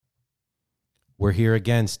We're here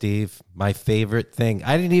again, Steve. My favorite thing.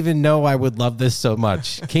 I didn't even know I would love this so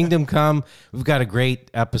much. Kingdom Come. We've got a great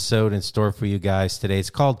episode in store for you guys today. It's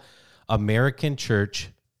called American Church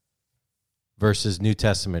versus New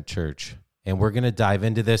Testament Church. And we're going to dive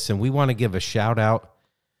into this, and we want to give a shout out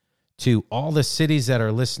to all the cities that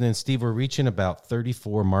are listening. Steve, we're reaching about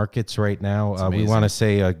 34 markets right now. We want to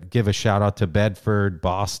say give a shout out to Bedford,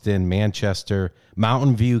 Boston, Manchester,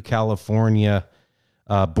 Mountain View, California,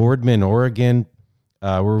 Boardman, Oregon.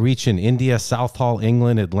 We're reaching India, South Hall,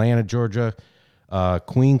 England, Atlanta, Georgia,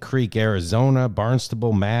 Queen Creek, Arizona,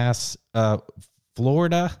 Barnstable, Mass,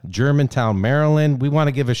 Florida, Germantown, Maryland. We want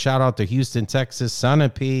to give a shout out to Houston, Texas,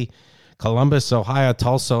 Sunapee, Columbus, Ohio,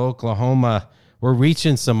 Tulsa, Oklahoma. We're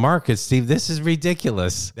reaching some markets, Steve. This is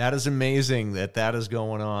ridiculous. That is amazing that is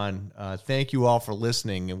going on. Thank you all for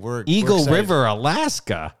listening. And we're Eagle River,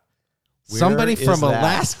 Alaska. Somebody from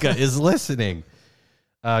Alaska is listening.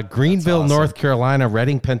 Greenville, awesome. North Carolina,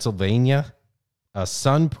 Reading, Pennsylvania,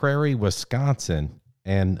 Sun Prairie, Wisconsin.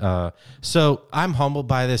 And so I'm humbled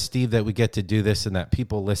by this, Steve, that we get to do this and that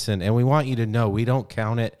people listen. And we want you to know we don't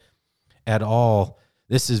count it at all.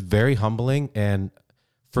 This is very humbling. And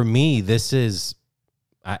for me, this is,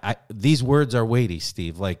 these words are weighty,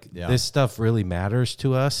 Steve. This stuff really matters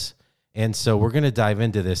to us. And so we're going to dive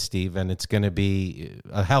into this, Steve, and it's going to be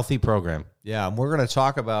a healthy program. Yeah, and we're going to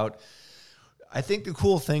talk about, I think the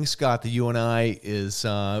cool thing, Scott, that you and I is,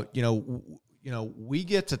 we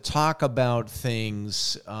get to talk about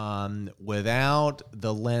things without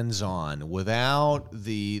the lens on, without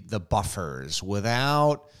the buffers,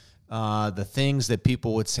 without the things that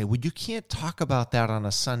people would say, well, you can't talk about that on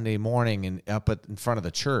a Sunday morning and up in front of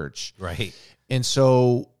the church. Right. And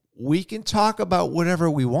so we can talk about whatever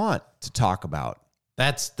we want to talk about.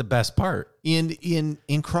 That's the best part. In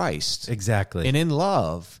Christ. Exactly. And in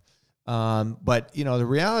love. But, the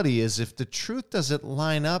reality is if the truth doesn't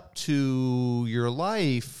line up to your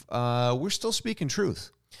life, we're still speaking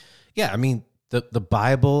truth. Yeah, I mean, the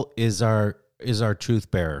Bible is our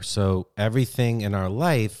truth bearer. So everything in our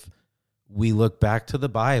life, we look back to the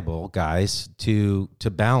Bible, guys, to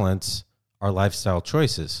balance our lifestyle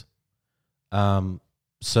choices.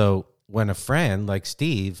 So when a friend like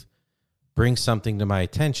Steve brings something to my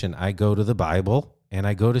attention, I go to the Bible and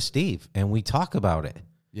I go to Steve and we talk about it.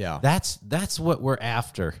 Yeah. That's what we're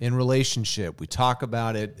after. In relationship, we talk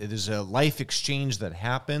about it. It is a life exchange that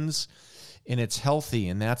happens, and it's healthy,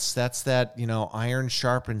 and that's that, iron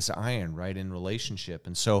sharpens iron, right, in relationship.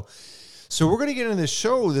 And so we're going to get into the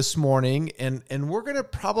show this morning, and we're going to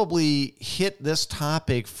probably hit this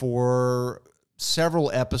topic for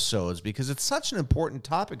several episodes because it's such an important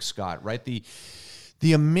topic, Scott, right?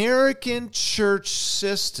 The American church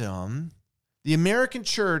system, the American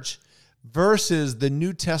church versus the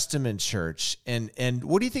New Testament church. And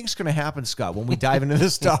what do you think is going to happen, Scott, when we dive into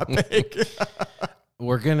this topic?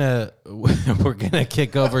 We're gonna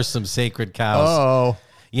kick over some sacred cows. Oh,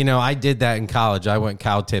 I did that in college. I went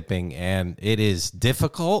cow tipping, and it is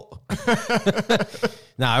difficult.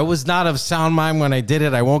 Now, I was not of sound mind when I did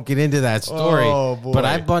it. I won't get into that story. Oh, boy. But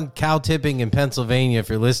I've done cow tipping in Pennsylvania. If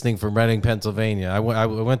you're listening from Reading, Pennsylvania, I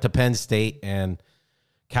went to Penn State, and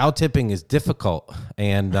cow tipping is difficult.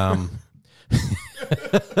 And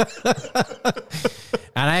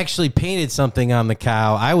and I actually painted something on the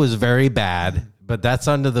cow. I was very bad, but that's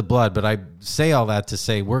under the blood. But I say all that to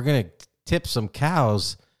say we're going to tip some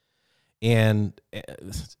cows. And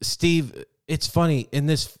Steve, it's funny, in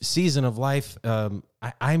this season of life, I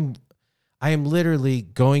am literally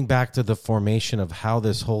going back to the formation of how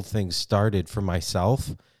this whole thing started for myself.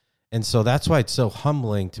 And so that's why it's so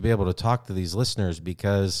humbling to be able to talk to these listeners,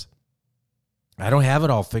 because I don't have it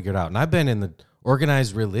all figured out. And I've been in the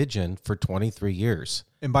organized religion for 23 years.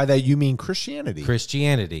 And by that, you mean Christianity.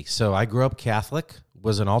 Christianity. So I grew up Catholic,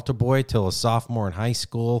 was an altar boy till a sophomore in high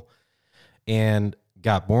school, and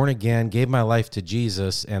got born again, gave my life to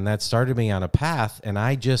Jesus, and that started me on a path. And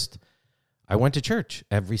I went to church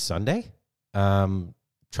every Sunday,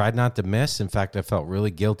 tried not to miss. In fact, I felt really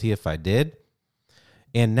guilty if I did.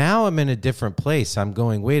 And now I'm in a different place. I'm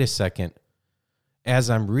going, wait a second. As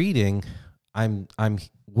I'm reading,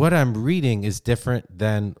 what I'm reading is different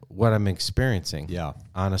than what I'm experiencing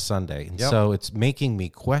on a Sunday. And so it's making me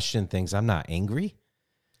question things. I'm not angry.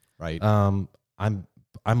 Right. I'm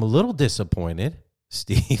a little disappointed,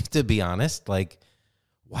 Steve, to be honest. Like,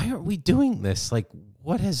 why aren't we doing this? Like,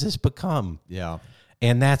 what has this become? Yeah.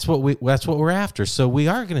 And that's what we're after. So we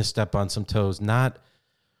are going to step on some toes, not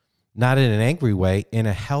in an angry way, in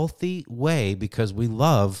a healthy way, because we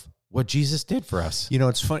love what Jesus did for us.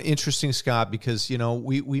 It's fun, interesting, Scott, because,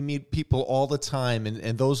 we meet people all the time,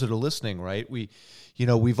 and those that are listening, right? We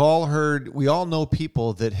all know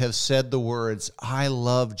people that have said the words, I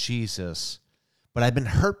love Jesus, but I've been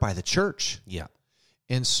hurt by the church. Yeah.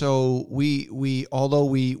 And so although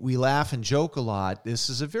we laugh and joke a lot, this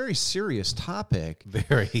is a very serious topic.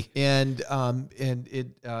 Very. And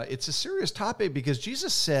it's a serious topic because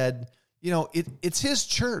Jesus said, it's his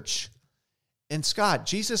church. And Scott,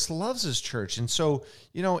 Jesus loves his church. And so,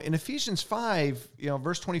 in Ephesians 5,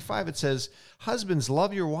 verse 25, it says, husbands,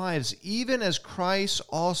 love your wives, even as Christ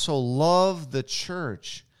also loved the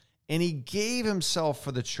church. And he gave himself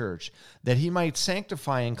for the church, that he might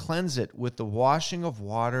sanctify and cleanse it with the washing of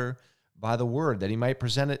water by the word, that he might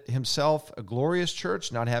present it himself a glorious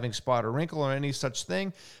church, not having spot or wrinkle or any such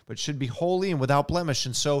thing, but should be holy and without blemish.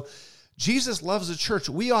 And so Jesus loves the church.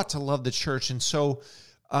 We ought to love the church. And so,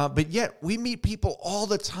 but yet we meet people all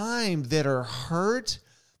the time that are hurt.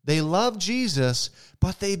 They love Jesus,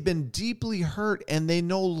 but they've been deeply hurt, and they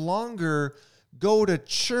no longer go to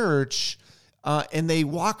church, and they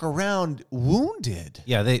walk around wounded.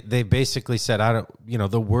 Yeah, they basically said, I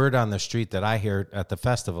don't, the word on the street that I hear at the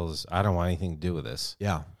festivals, I don't want anything to do with this.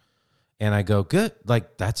 Yeah. And I go, good,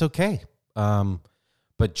 like, that's okay.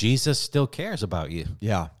 But Jesus still cares about you.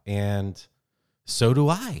 Yeah. And so do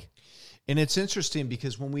I. And it's interesting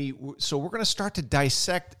because we're going to start to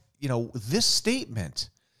dissect, this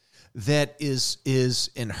statement that is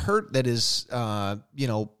in hurt, that is,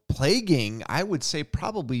 plaguing, I would say,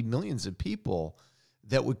 probably millions of people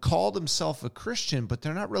that would call themselves a Christian, but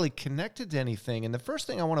they're not really connected to anything. And the first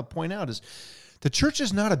thing I want to point out is the church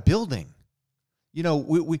is not a building.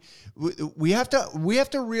 We have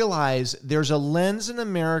to realize there's a lens in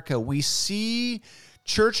America. We see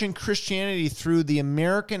church and Christianity through the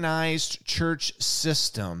Americanized church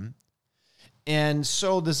system. And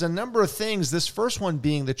so there's a number of things. This first one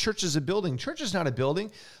being the church is a building. Church is not a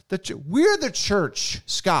building. We're the church,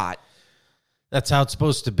 Scott. That's how it's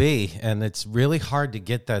supposed to be. And it's really hard to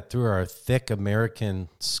get that through our thick American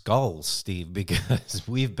skulls, Steve, because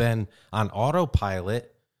we've been on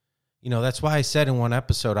autopilot. That's why I said in one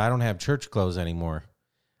episode, I don't have church clothes anymore.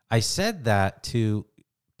 I said that to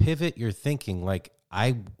pivot your thinking. Like,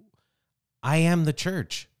 I am the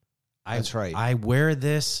church. That's right. I wear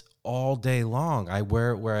this all day long. I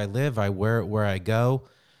wear it where I live. I wear it where I go.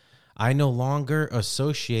 I no longer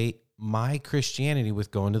associate my Christianity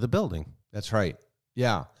with going to the building. That's right.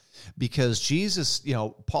 Yeah. Because Jesus,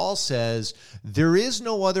 Paul says, there is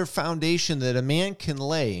no other foundation that a man can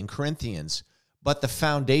lay in Corinthians but the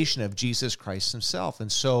foundation of Jesus Christ himself.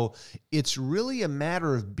 And so it's really a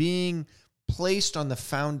matter of being placed on the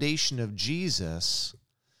foundation of Jesus,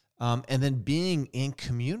 and then being in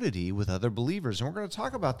community with other believers. And we're going to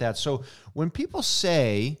talk about that. So when people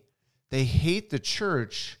say they hate the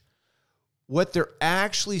church, what they're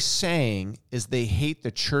actually saying is they hate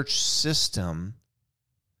the church system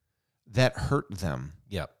that hurt them.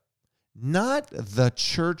 Yep. Not the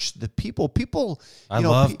church, the people. People, I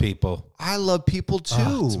love people. I love people too.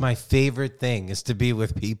 Oh, it's my favorite thing is to be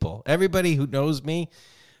with people. Everybody who knows me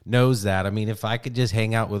knows that. I mean, if I could just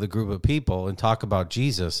hang out with a group of people and talk about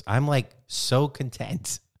Jesus, I'm like so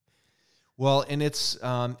content. Well, and it's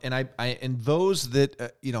and those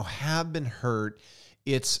that have been hurt,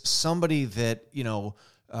 it's somebody that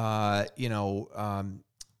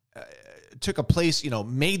took a place,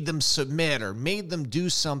 made them submit or made them do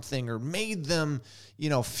something or made them,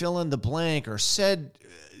 fill in the blank or said,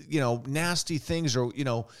 nasty things or,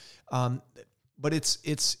 but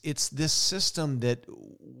it's this system that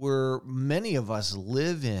many of us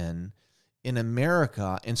live in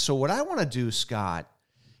America. And so what I want to do, Scott,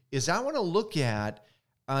 is I want to look at,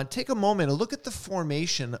 take a moment and look at the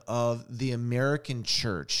formation of the American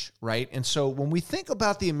church, right? And so when we think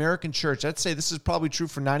about the American church, I'd say this is probably true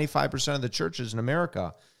for 95% of the churches in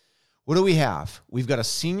America. What do we have? We've got a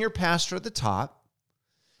senior pastor at the top.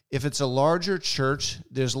 If it's a larger church,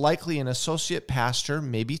 there's likely an associate pastor,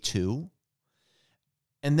 maybe two.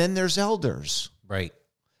 And then there's elders. Right.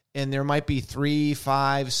 And there might be 3,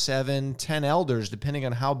 5, 7, 10 elders, depending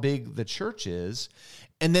on how big the church is.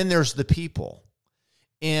 And then there's the people.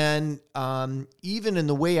 And even in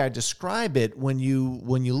the way I describe it, when you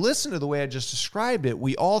listen to the way I just described it,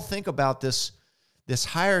 we all think about this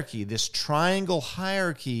hierarchy, this triangle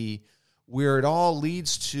hierarchy, where it all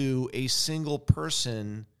leads to a single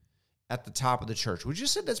person at the top of the church. Would you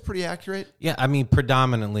say that's pretty accurate? Yeah, I mean,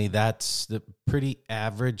 predominantly that's the pretty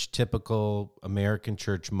average, typical American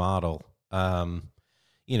church model. There's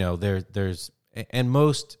and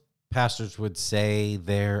most pastors would say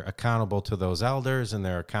they're accountable to those elders and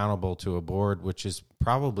they're accountable to a board, which is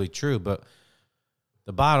probably true. But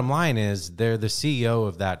the bottom line is they're the CEO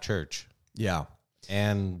of that church. Yeah.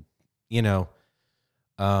 And, you'll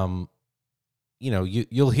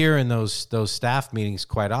hear in those staff meetings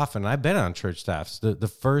quite often. I've been on church staffs. The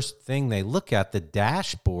first thing they look at, the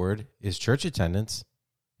dashboard, is church attendance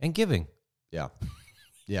and giving. Yeah.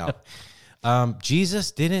 Yeah.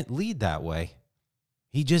 Jesus didn't lead that way.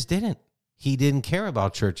 He just didn't. He didn't care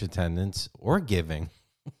about church attendance or giving.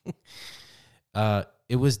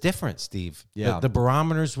 It was different, Steve. Yeah. The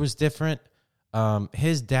barometers was different.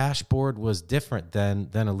 His dashboard was different than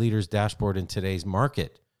a leader's dashboard in today's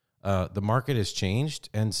market. The market has changed,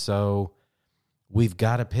 and so we've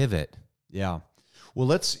got to pivot. Yeah. Well,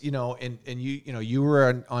 let's, you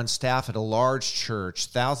were on staff at a large church,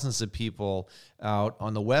 thousands of people out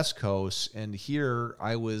on the West Coast. And here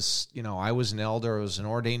I was an elder. I was an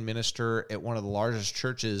ordained minister at one of the largest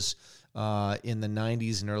churches in the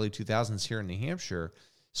 90s and early 2000s here in New Hampshire.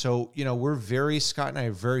 So, Scott and I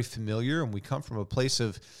are very familiar, and we come from a place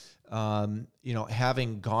of,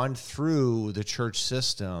 having gone through the church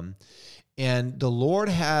system. And the Lord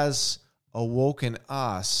has awoken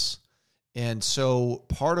us. And so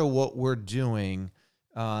part of what we're doing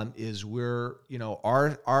is we're,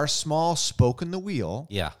 our small spoke in the wheel.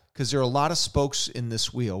 Yeah. Because there are a lot of spokes in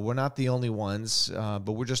this wheel. We're not the only ones,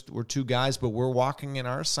 but we're two guys, but we're walking in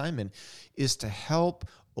our assignment is to help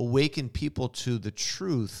awaken people to the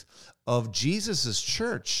truth of Jesus's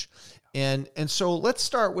church. And so let's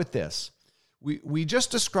start with this. We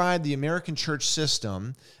just described the American church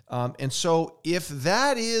system, and so if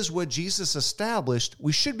that is what Jesus established,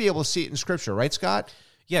 we should be able to see it in Scripture, right, Scott?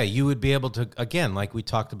 Yeah, you would be able to, again, like we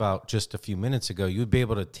talked about just a few minutes ago, you would be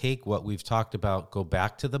able to take what we've talked about, go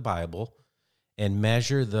back to the Bible, and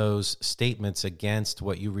measure those statements against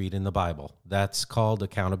what you read in the Bible. That's called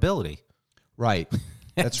accountability. Right.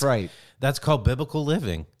 That's right. That's called biblical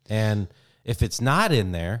living. And if it's not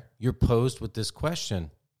in there, you're posed with this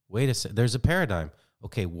question. Wait a second, there's a paradigm.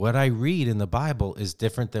 Okay, what I read in the Bible is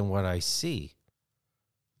different than what I see.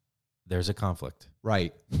 There's a conflict.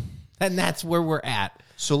 Right. And that's where we're at.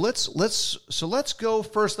 So let's go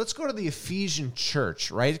first. Let's go to the Ephesian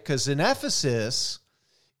church, right? Because in Ephesus,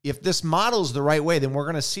 if this model is the right way, then we're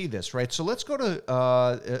going to see this, right? So let's go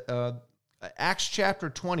to Acts chapter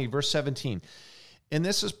 20, verse 17. And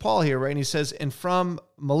this is Paul here, right? And he says, and from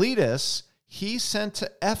Miletus, he sent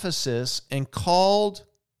to Ephesus and called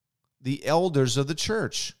the elders of the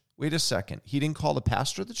church. Wait a second. He didn't call the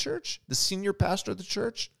pastor of the church? The senior pastor of the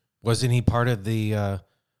church? Wasn't he part of the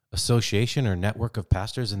association or network of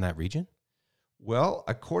pastors in that region? Well,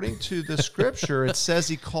 according to the scripture, it says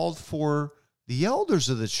he called for the elders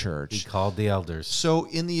of the church. He called the elders. So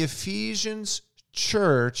in the Ephesians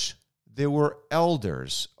church, there were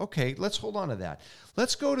elders. Okay, let's hold on to that.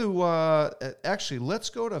 Let's go to, let's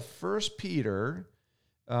go to 1 Peter.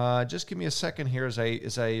 Just give me a second here as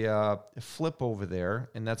I flip over there,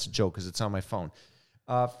 and that's a joke because it's on my phone.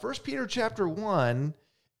 1 Peter chapter 1,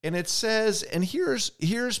 and it says, and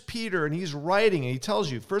here's Peter, and he's writing, and he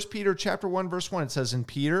tells you, 1 Peter chapter 1, verse 1, it says, and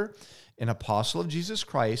Peter, an apostle of Jesus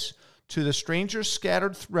Christ, to the strangers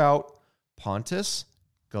scattered throughout Pontus,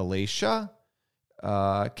 Galatia,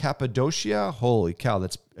 Cappadocia. Holy cow,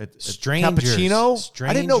 that's strangers. Cappuccino.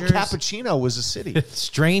 I didn't know Cappuccino was a city.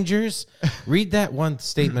 Strangers. Read that one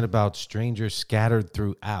statement about strangers scattered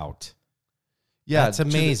throughout. Yeah, that's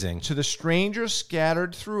amazing. To the strangers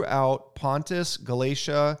scattered throughout Pontus,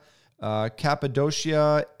 Galatia,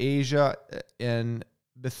 Cappadocia, Asia, and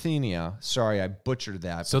Bithynia. Sorry, I butchered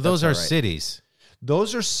that. So those are cities.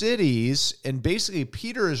 Those are cities, and basically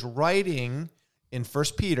Peter is writing in 1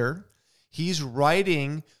 Peter. He's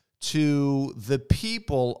writing to the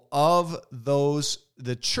people of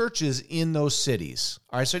the churches in those cities.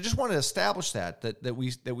 All right, so I just want to establish that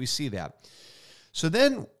we see that. So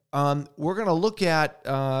then we're going to look at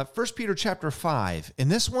 1 Peter chapter 5.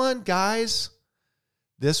 And this one, guys,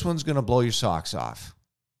 this one's going to blow your socks off.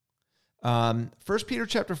 1 Peter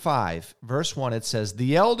chapter 5, verse 1, it says,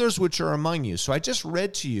 the elders which are among you. So I just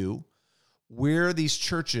read to you where these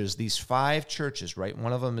churches, these 5 churches, right?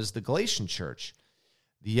 One of them is the Galatian church.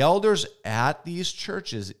 The elders at these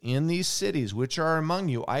churches in these cities which are among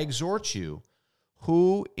you, I exhort you,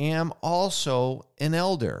 who am also an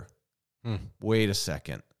elder. Wait a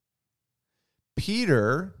second.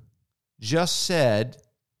 Peter just said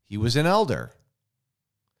he was an elder.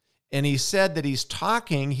 And he said that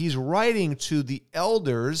he's writing to the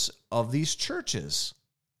elders of these churches.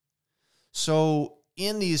 So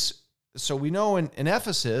we know in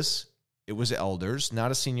Ephesus, it was elders,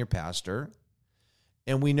 not a senior pastor.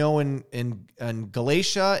 And we know in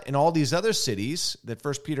Galatia and all these other cities that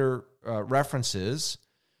First Peter references,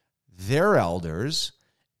 they're elders.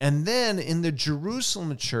 And then in the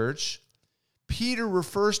Jerusalem church, Peter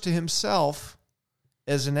refers to himself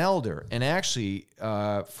as an elder. And actually,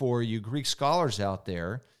 for you Greek scholars out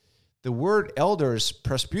there, the word elder is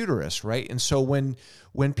presbyteros, right? And so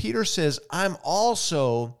when Peter says, I'm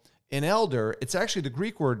also an elder, it's actually the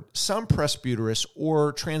Greek word, some presbyteros,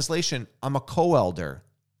 or translation, I'm a co-elder.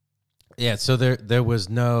 Yeah, so there was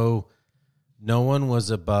no one was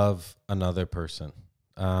above another person.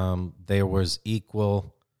 They were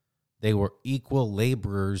equal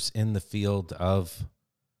laborers in the field of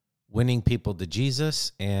winning people to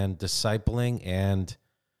Jesus and discipling and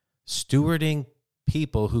stewarding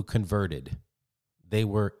people who converted. They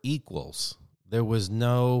were equals. There was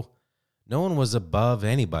no one was above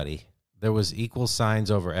anybody. There was equal signs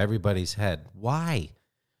over everybody's head. Why?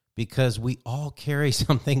 Because we all carry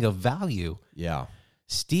something of value. Yeah.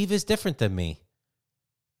 Steve is different than me.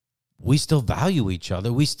 We still value each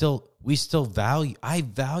other. We still value. I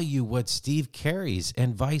value what Steve carries,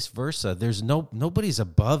 and vice versa. There's nobody's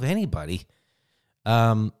above anybody.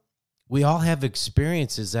 We all have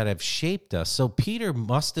experiences that have shaped us. So Peter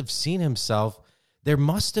must have seen himself. There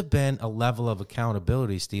must have been a level of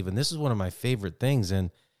accountability, Steve. And this is one of my favorite things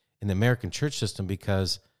in the American church system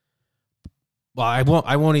because, well,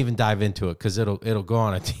 I won't even dive into it because it'll go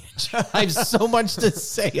on a tangent. I have so much to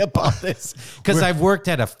say about this because I've worked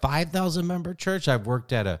at a 5,000 member church. I've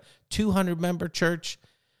worked at a 200 member church.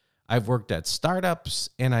 I've worked at startups,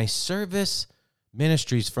 and I service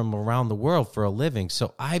ministries from around the world for a living.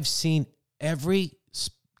 So I've seen every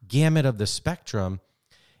gamut of the spectrum.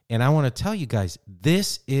 And I want to tell you guys,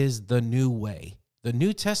 this is the new way. The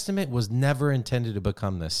New Testament was never intended to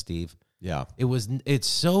become this, Steve. Yeah. It's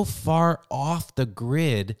so far off the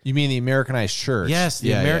grid. You mean the Americanized church? Yes,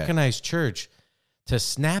 the Americanized church. To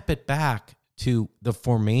snap it back to the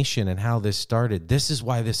formation and how this started. This is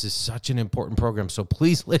why this is such an important program. So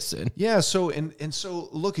please listen. Yeah. So so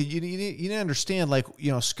look, you need to understand, like,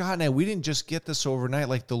 Scott and I, we didn't just get this overnight.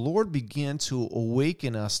 Like, the Lord began to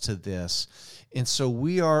awaken us to this. And so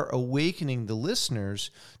we are awakening the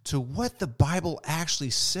listeners to what the Bible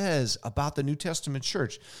actually says about the New Testament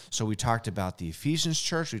church. So we talked about the Ephesians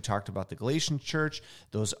church. We talked about the Galatian church,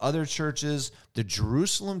 those other churches, the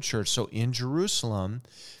Jerusalem church. So in Jerusalem,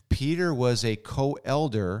 Peter was a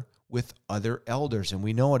co-elder with other elders. And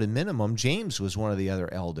we know at a minimum, James was one of the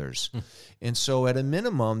other elders. And so at a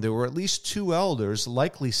minimum, there were at least two elders,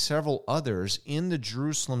 likely several others in the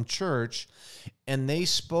Jerusalem church. And they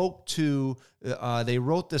spoke to, they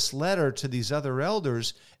wrote this letter to these other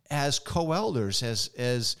elders as co-elders,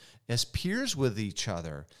 as peers with each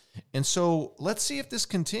other. And so let's see if this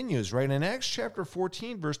continues, right? In Acts chapter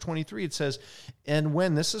 14, verse 23, it says, and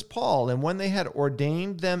when, this is Paul, and when they had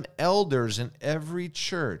ordained them elders in every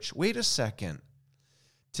church. Wait a second.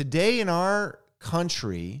 Today in our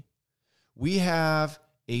country, we have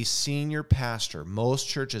a senior pastor. Most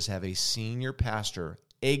churches have a senior pastor,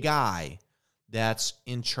 a guy that's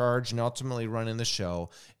in charge and ultimately running the show.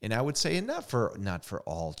 And I would say, and not for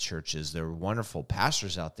all churches. There are wonderful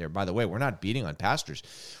pastors out there. By the way, we're not beating on pastors.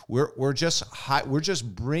 We're just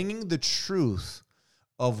bringing the truth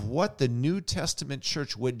of what the New Testament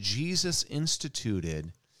church, what Jesus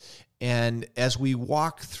instituted. And as we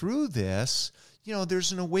walk through this,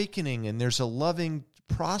 there's an awakening and there's a loving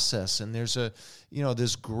process, and there's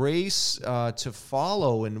this grace to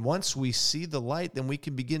follow. And once we see the light, then we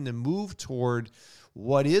can begin to move toward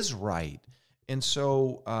what is right. And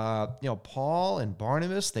so, Paul and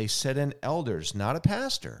Barnabas, they set in elders, not a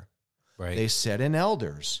pastor. Right. They set in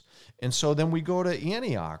elders. And so then we go to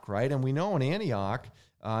Antioch, right? And we know in Antioch,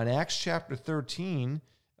 in Acts chapter 13,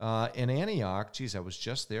 in Antioch, geez, I was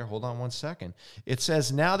just there. Hold on one second. It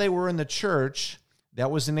says, now they were in the church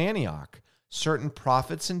that was in Antioch, certain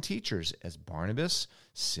prophets and teachers, as Barnabas,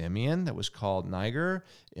 Simeon, that was called Niger,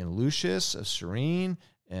 and Lucius of Cyrene,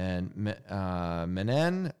 and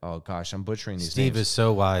Menen. Oh, gosh, I'm butchering these names. Steve is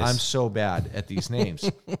so wise. I'm so bad at these names.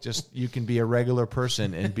 Just, you can be a regular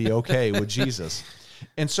person and be okay with Jesus.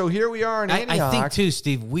 And so here we are in Antioch. I think, too,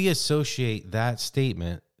 Steve, we associate that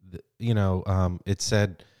statement, it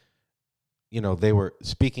said, they were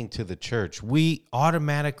speaking to the church. We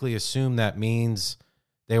automatically assume that means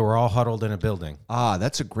they were all huddled in a building. Ah,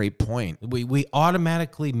 that's a great point. We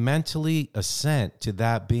automatically mentally assent to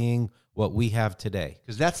that being what we have today.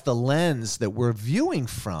 Because that's the lens that we're viewing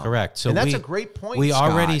from. Correct. So and that's a great point, We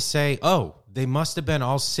Scott. already say, they must have been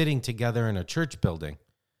all sitting together in a church building.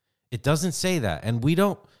 It doesn't say that. And we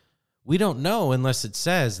don't We don't know unless it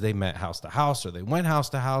says they met house to house or they went house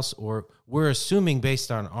to house, or we're assuming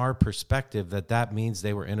based on our perspective that means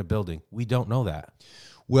they were in a building. We don't know that.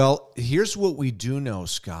 Well, here's what we do know,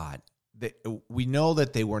 Scott. We know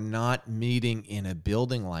that they were not meeting in a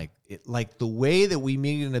building like the way that we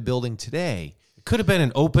meet in a building today. It could have been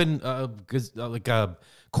an open, like a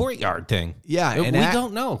courtyard thing. Yeah, we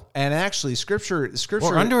don't know. And actually, scripture,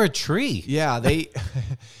 or under a tree. Yeah,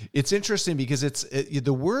 it's interesting because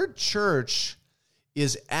the word church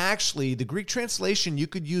is actually the Greek translation. You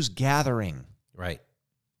could use gathering, right?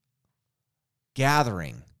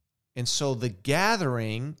 Gathering, and so the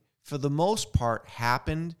gathering, for the most part,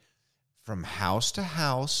 happened from house to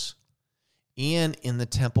house and in the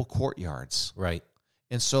temple courtyards, right?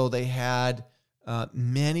 And so they had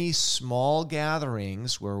many small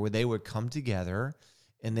gatherings where they would come together,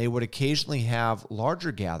 and they would occasionally have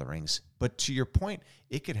larger gatherings. But to your point,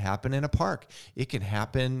 it could happen in a park. It could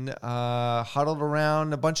happen huddled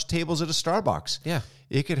around a bunch of tables at a Starbucks. Yeah.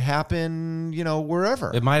 It could happen,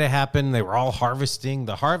 wherever. It might have happened. They were all harvesting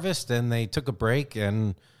the harvest, and they took a break,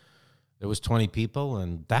 and there was 20 people,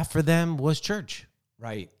 and that for them was church.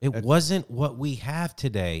 Right. It wasn't what we have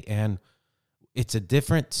today, and it's a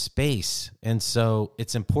different space. And so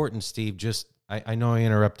it's important, Steve, I know I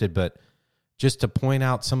interrupted, but just to point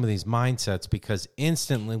out some of these mindsets, because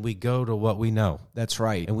instantly we go to what we know. That's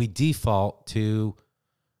right. And we default to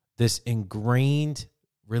this ingrained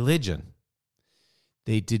religion.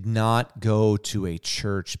 They did not go to a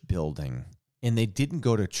church building, and they didn't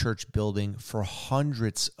go to a church building for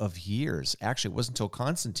hundreds of years. Actually, it wasn't until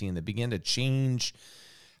Constantine that began to change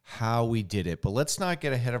how we did it. But let's not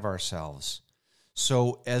get ahead of ourselves.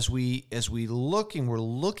 So as we're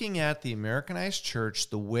looking at the Americanized church,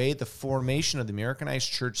 the formation of the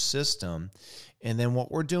Americanized church system, and then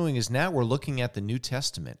what we're doing is now we're looking at the New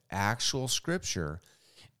Testament, actual scripture,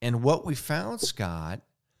 and what we found, Scott,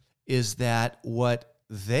 is that what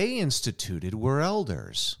they instituted were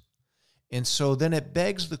elders. And so then it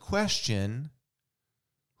begs the question,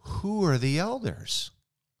 who are the elders?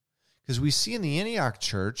 Because we see in the Antioch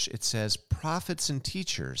church, it says prophets and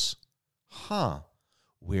teachers.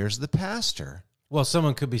 Where's the pastor? Well,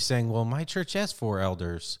 someone could be saying, well, my church has 4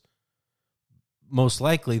 elders. Most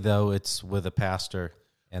likely, though, it's with a pastor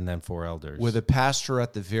and then 4 elders. With a pastor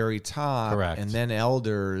at the very top. Correct. And then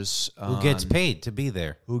elders. Who gets paid to be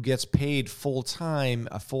there. Who gets paid full-time,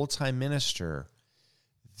 a full-time minister.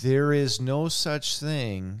 There is no such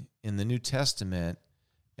thing in the New Testament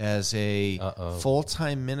as a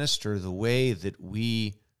full-time minister the way that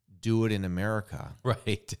we do it in America.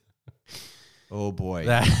 Right. Oh, boy.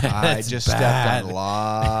 I just stepped on a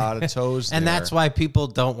lot of toes there. And that's why people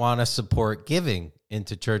don't want to support giving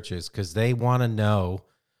into churches, because they want to know,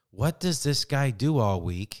 what does this guy do all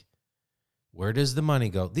week? Where does the money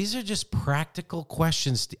go? These are just practical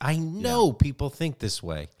questions. I know people think this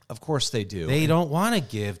way. Of course they do. They don't want to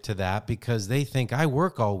give to that because they think, I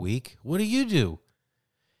work all week. What do you do?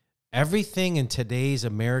 Everything in today's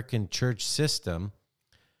American church system,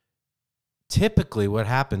 typically what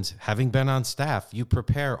happens, having been on staff, you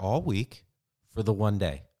prepare all week for the one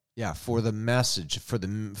day. Yeah, for the message,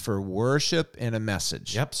 for worship and a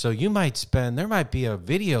message. Yep. So there might be a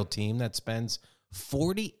video team that spends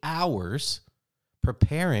 40 hours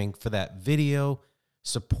preparing for that video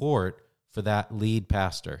support for that lead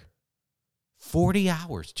pastor. 40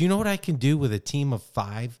 hours. Do you know what I can do with a team of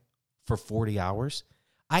 5 for 40 hours?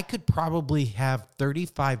 I could probably have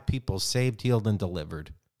 35 people saved, healed, and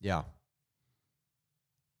delivered. Yeah.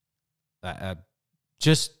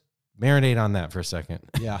 Just marinate on that for a second.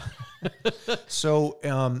 Yeah. So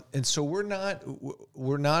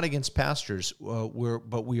we're not against pastors.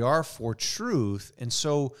 But we are for truth. And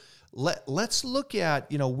so let's look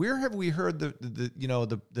at, where have we heard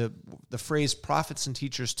the phrase prophets and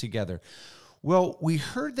teachers together? Well, we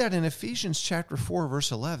heard that in Ephesians chapter 4,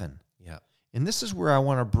 verse 11. Yeah. And this is where I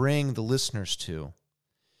want to bring the listeners to.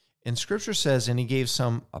 And Scripture says, and he gave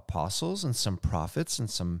some apostles and some prophets and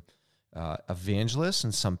some evangelists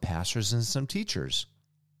and some pastors and some teachers.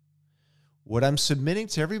 What I'm submitting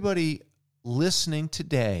to everybody listening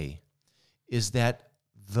today is that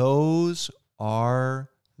those are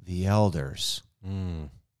the elders. Let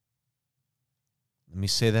me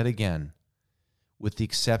say that again. With the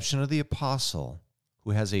exception of the apostle,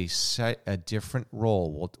 who has a different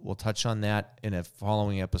role. We'll touch on that in a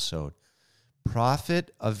following episode.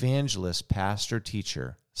 Prophet, evangelist, pastor,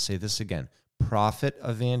 teacher. Say this again. Prophet,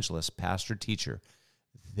 evangelist, pastor, teacher.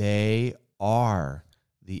 They are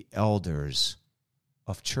the elders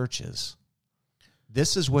of churches.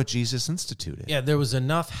 This is what Jesus instituted. Yeah, there was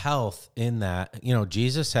enough health in that.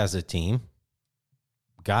 Jesus has a team.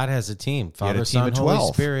 God has a team. He had a Father, team Son, of Holy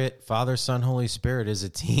 12. Spirit. Father, Son, Holy Spirit is a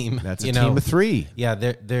team. That's a team of 3. Yeah,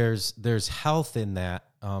 there's health in that.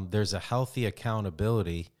 There's a healthy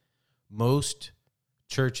accountability. Most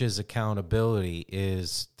churches' accountability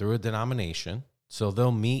is through a denomination. So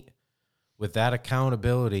they'll meet with that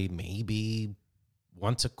accountability maybe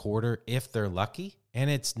once a quarter if they're lucky. And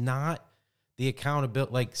it's not the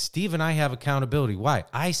accountability. Like Steve and I have accountability. Why?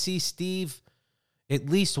 I see Steve at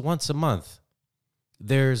least once a month.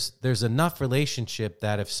 There's enough relationship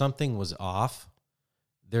that if something was off,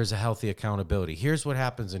 there's a healthy accountability. Here's what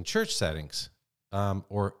happens in church settings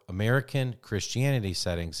or American Christianity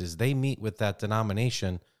settings is they meet with that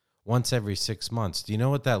denomination once every 6 months. Do you know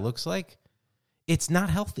what that looks like? It's not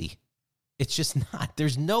healthy. It's just not.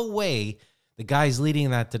 There's no way the guys leading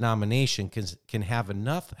that denomination can have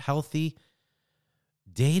enough healthy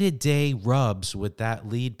day-to-day rubs with that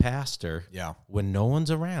lead pastor when no one's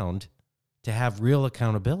around to have real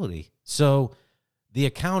accountability. So the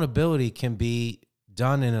accountability can be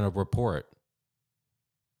done in a report,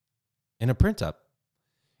 in a print-up.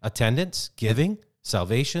 Attendance, giving,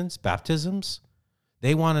 salvations, baptisms.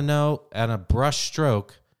 They want to know at a brush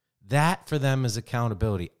stroke. That for them is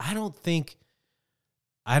accountability. I don't think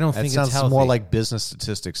it's healthy. That sounds more like business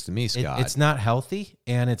statistics to me, Scott. It's not healthy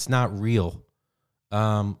and it's not real.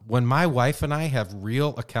 When my wife and I have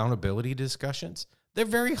real accountability discussions, they're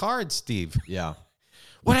very hard, Steve. Yeah.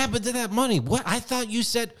 What happened to that money? What? I thought you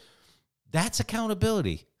said that's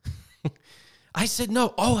accountability. I said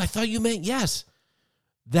no. Oh, I thought you meant yes.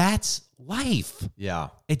 That's life. Yeah.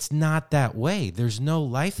 It's not that way. There's no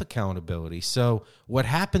life accountability. So what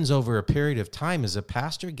happens over a period of time is a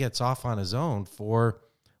pastor gets off on his own for,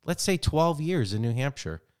 let's say, 12 years in New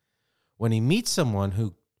Hampshire. When he meets someone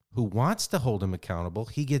who wants to hold him accountable,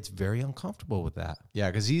 he gets very uncomfortable with that. Yeah,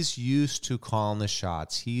 because he's used to calling the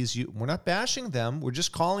shots. We're not bashing them. We're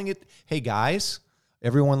just calling it, hey, guys,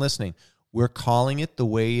 everyone listening, we're calling it the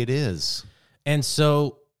way it is. And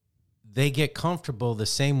so they get comfortable the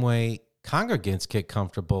same way congregants get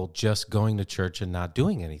comfortable just going to church and not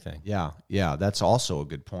doing anything. Yeah, that's also a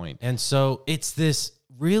good point. And so it's this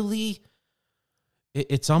really...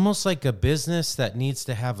 It's almost like a business that needs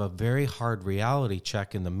to have a very hard reality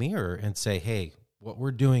check in the mirror and say, hey, what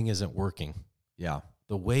we're doing isn't working. Yeah.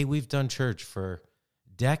 The way we've done church for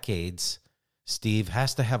decades, Steve,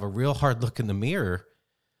 has to have a real hard look in the mirror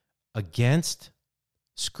against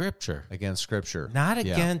Scripture. Against Scripture. Not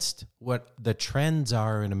against what the trends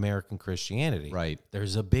are in American Christianity. Right.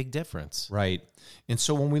 There's a big difference. Right. And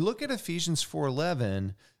so when we look at Ephesians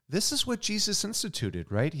 4:11, this is what Jesus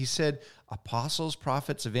instituted, right? He said, apostles,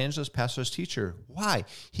 prophets, evangelists, pastors, teacher. Why?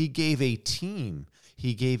 He gave a team.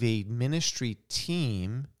 He gave a ministry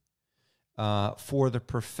team for the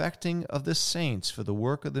perfecting of the saints, for the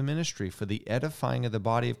work of the ministry, for the edifying of the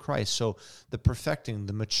body of Christ. So the perfecting,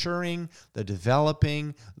 the maturing, the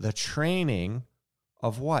developing, the training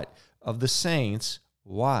of what? Of the saints.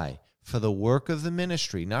 Why? For the work of the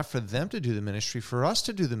ministry, not for them to do the ministry, for us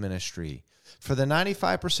to do the ministry. For the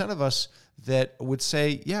 95% of us that would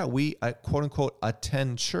say, yeah, we, quote unquote,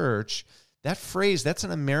 attend church, that phrase, that's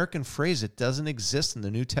an American phrase. It doesn't exist in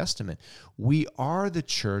the New Testament. We are the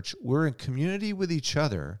church. We're in community with each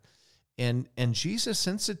other. And Jesus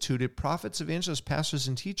instituted prophets, evangelists, pastors,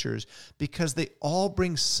 and teachers because they all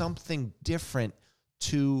bring something different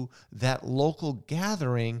to that local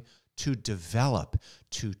gathering to develop,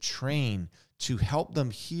 to train, to help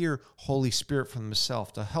them hear Holy Spirit from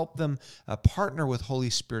Himself, to help them partner with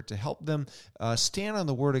Holy Spirit, to help them stand on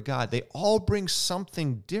the Word of God. They all bring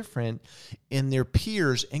something different in their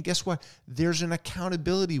peers. And guess what? There's an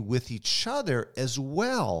accountability with each other as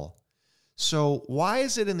well. So why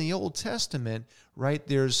is it in the Old Testament, right,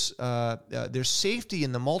 there's safety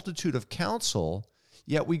in the multitude of counsel,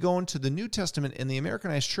 yet we go into the New Testament, in the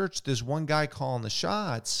Americanized church, there's one guy calling the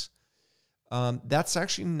shots. That's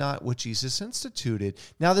actually not what Jesus instituted.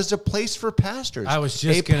 Now, there's a place for pastors. I was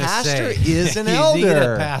just going to say, a pastor is an you elder. You need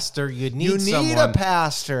a pastor. You need someone a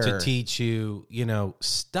pastor to teach you,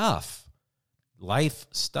 stuff, life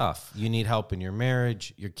stuff. You need help in your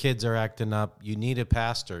marriage. Your kids are acting up. You need a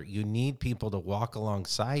pastor. You need people to walk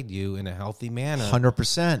alongside you in a healthy manner.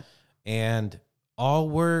 100%. And all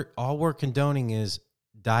we're condoning is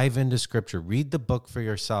dive into Scripture. Read the book for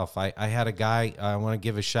yourself. I had a guy, I want to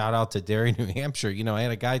give a shout out to Derry, New Hampshire. I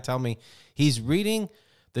had a guy tell me he's reading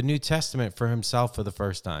the New Testament for himself for the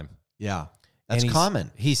first time. Yeah, that's and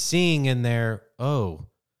common. He's seeing in there,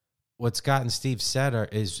 what Scott and Steve said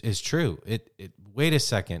is true. Wait a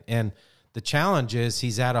second. And the challenge is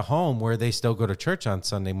he's at a home where they still go to church on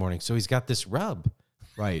Sunday morning. So he's got this rub.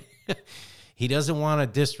 Right. He doesn't want to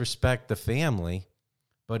disrespect the family,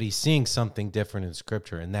 but he's seeing something different in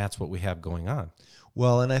Scripture, and that's what we have going on.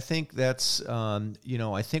 Well, and I think that's,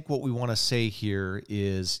 I think what we want to say here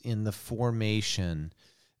is in the formation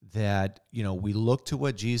that, we look to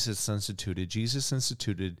what Jesus instituted. Jesus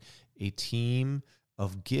instituted a team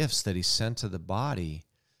of gifts that he sent to the body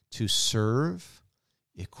to serve,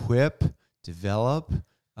 equip, develop,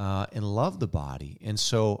 and love the body. And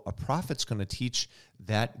so a prophet's going to teach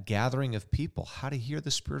that gathering of people how to hear the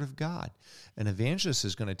Spirit of God. An evangelist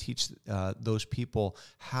is going to teach those people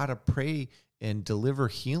how to pray and deliver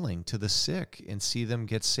healing to the sick and see them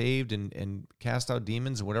get saved and cast out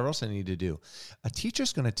demons and whatever else they need to do. A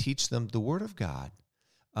teacher's going to teach them the Word of God.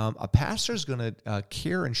 A pastor's going to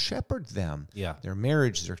care and shepherd them. Yeah. Their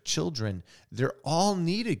marriage, their children, they're all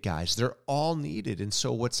needed, guys. They're all needed. And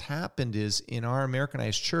so what's happened is in our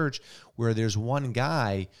Americanized church, where there's one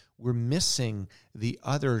guy, we're missing the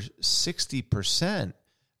other 60%.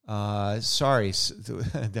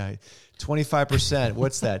 25%.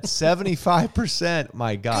 What's that? 75%.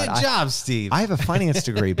 My God. Good job, Steve. I have a finance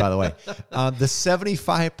degree, by the way. The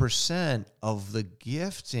 75% of the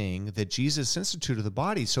gifting that Jesus instituted of the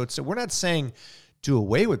body. So we're not saying do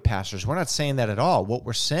away with pastors. We're not saying that at all. What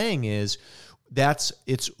we're saying is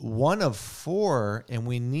it's one of four, and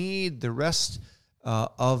we need the rest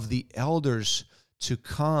of the elders to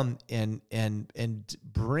come and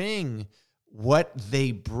bring what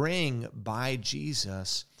they bring by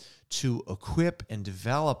Jesus to equip and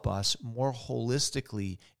develop us more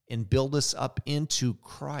holistically and build us up into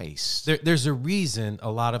Christ. There's a reason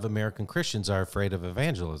a lot of American Christians are afraid of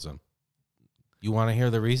evangelism. You want to hear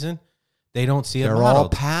the reason? They don't see it They're modeled. all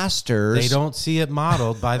pastors. They don't see it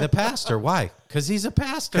modeled by the pastor. Why? Because he's a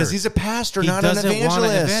pastor. Because he's a pastor, he not an doesn't evangelist.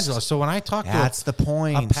 want an evangelist. So when I talk That's the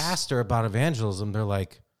point. a pastor about evangelism, they're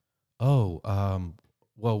like,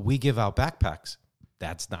 well, we give out backpacks.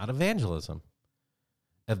 That's not evangelism.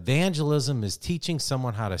 Evangelism is teaching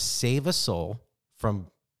someone how to save a soul from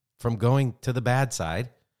going to the bad side.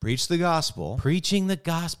 Preach the gospel. Preaching the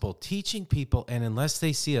gospel, teaching people, and unless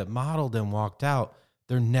they see it modeled and walked out,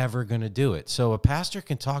 they're never going to do it. So a pastor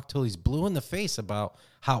can talk till he's blue in the face about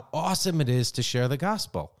how awesome it is to share the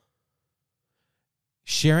gospel.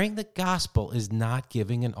 Sharing the gospel is not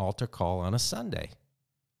giving an altar call on a Sunday.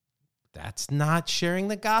 That's not sharing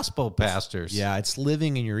the gospel, pastors. Yeah, it's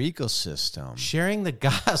living in your ecosystem. Sharing the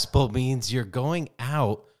gospel means you're going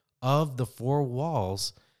out of the four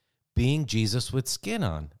walls being Jesus with skin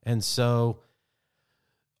on. And so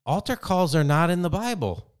altar calls are not in the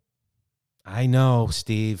Bible. I know,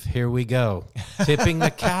 Steve, here we go. Tipping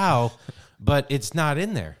the cow, but it's not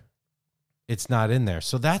in there. It's not in there.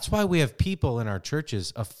 So that's why we have people in our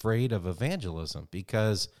churches afraid of evangelism,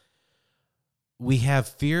 because we have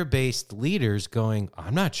fear-based leaders going,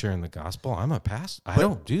 I'm not sharing the gospel. I'm a pastor. I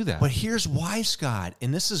don't do that. But here's why, Scott,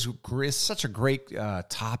 and this is such a great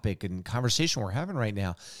topic and conversation we're having right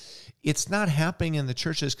now. It's not happening in the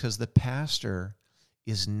churches because the pastor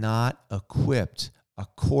is not equipped,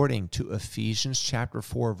 according to Ephesians chapter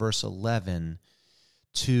 4, verse 11,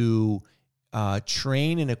 to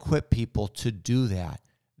train and equip people to do that.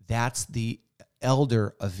 That's the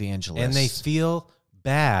elder evangelist. And they feel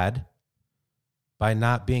bad by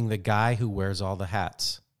not being the guy who wears all the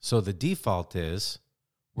hats. So the default is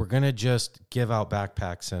we're going to just give out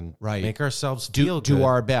backpacks and make ourselves feel good. Do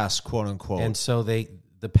our best, quote unquote. And so the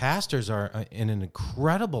pastors are in an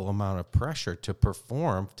incredible amount of pressure to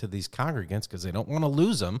perform to these congregants because they don't want to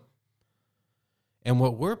lose them. And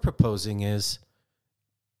what we're proposing is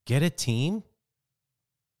get a team.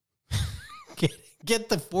 get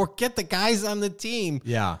the guys on the team.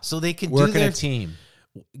 Yeah. So they can work do their in a team.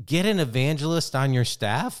 Get an evangelist on your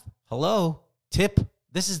staff. Hello, tip.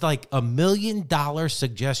 This is like $1 million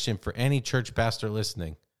suggestion for any church pastor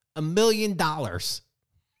listening. $1 million.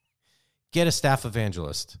 Get a staff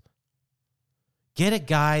evangelist. Get a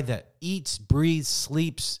guy that eats, breathes,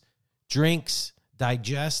 sleeps, drinks,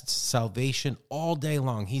 digests salvation all day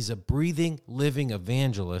long. He's a breathing, living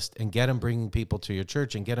evangelist, and get him bringing people to your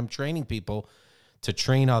church and get him training people to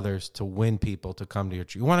train others to win people to come to your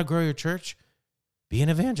church. You want to grow your church? Be an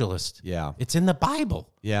evangelist. Yeah. It's in the Bible.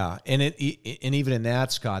 Yeah. And and even in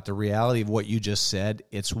that, Scott, the reality of what you just said,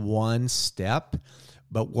 it's one step.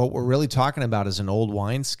 But what we're really talking about is an old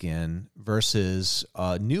wineskin versus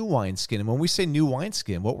a new wineskin. And when we say new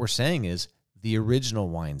wineskin, what we're saying is the original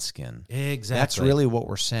wineskin. Exactly. That's really what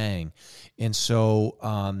we're saying. And so,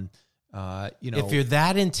 if you're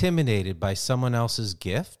that intimidated by someone else's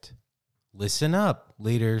gift, listen up,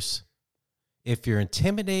 leaders. If you're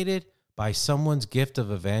intimidated by someone's gift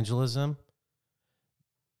of evangelism,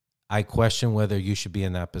 I question whether you should be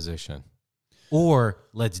in that position. Or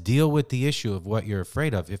let's deal with the issue of what you're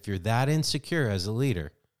afraid of. If you're that insecure as a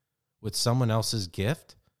leader with someone else's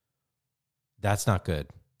gift, that's not good.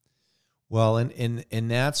 Well, and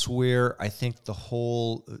that's where I think the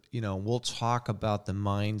whole, we'll talk about the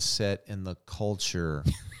mindset and the culture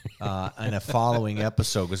in a following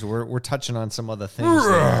episode, because we're touching on some other things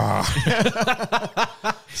there.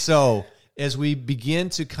 So as we begin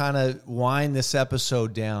to kind of wind this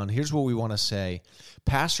episode down, here's what we want to say.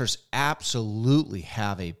 Pastors absolutely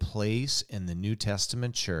have a place in the New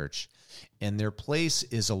Testament church, and their place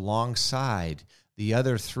is alongside the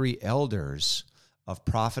other three elders of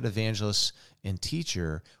prophet, evangelist, and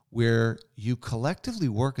teacher, where you collectively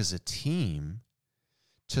work as a team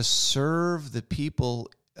to serve the people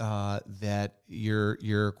that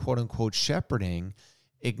you're quote-unquote shepherding,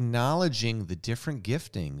 acknowledging the different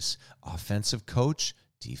giftings: offensive coach,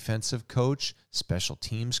 defensive coach, special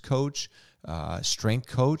teams coach, strength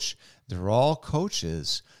coach. They're all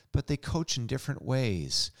coaches, but they coach in different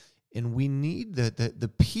ways. And we need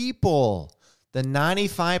the people, the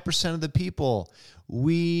 95% of the people.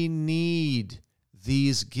 We need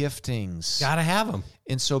these giftings. Got to have them.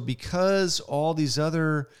 And so because all these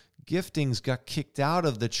other giftings got kicked out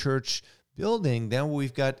of the church building, then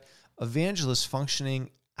we've got evangelists functioning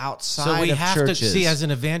outside of churches. So we have to see, as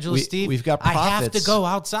an evangelist, Steve, we've got prophets. I have to go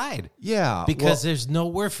outside. Yeah. Because there's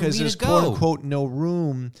nowhere for me to go. Because there's quote unquote no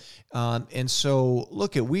room. And so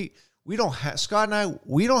look, we don't have, Scott and I,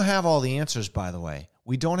 we don't have all the answers, by the way.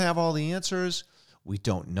 We don't have all the answers. We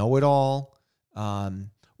don't know it all.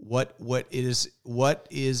 What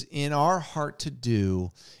is in our heart to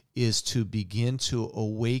do is to begin to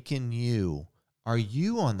awaken you. Are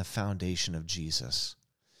you on the foundation of Jesus?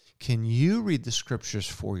 Can you read the scriptures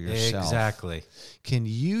for yourself? Exactly. Can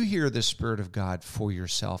you hear the Spirit of God for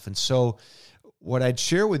yourself? And so what I'd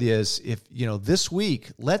share with you is, if, this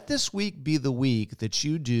week, let this week be the week that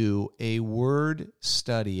you do a word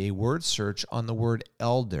study, a word search on the word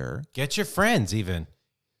elder. Get your friends even.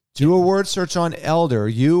 Do a word search on elder.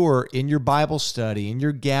 You are in your Bible study, in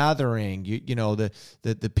your gathering,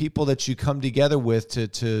 the people that you come together with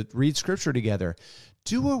to read scripture together.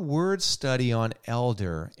 Do a word study on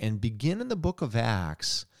elder and begin in the book of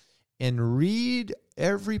Acts and read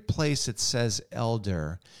every place it says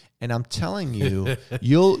elder. And I'm telling you,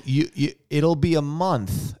 it'll be a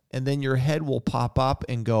month, and then your head will pop up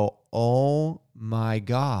and go, "Oh my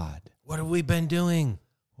God, what have we been doing?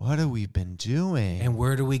 What have we been doing? And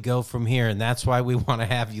where do we go from here?" And that's why we want to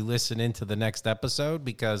have you listen into the next episode,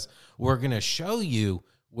 because we're going to show you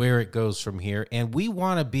where it goes from here. And we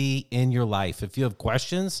want to be in your life. If you have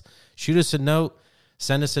questions, shoot us a note.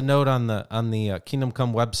 Send us a note on the Kingdom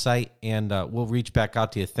Come website, and we'll reach back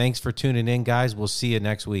out to you. Thanks for tuning in, guys. We'll see you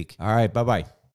next week. All right. Bye-bye.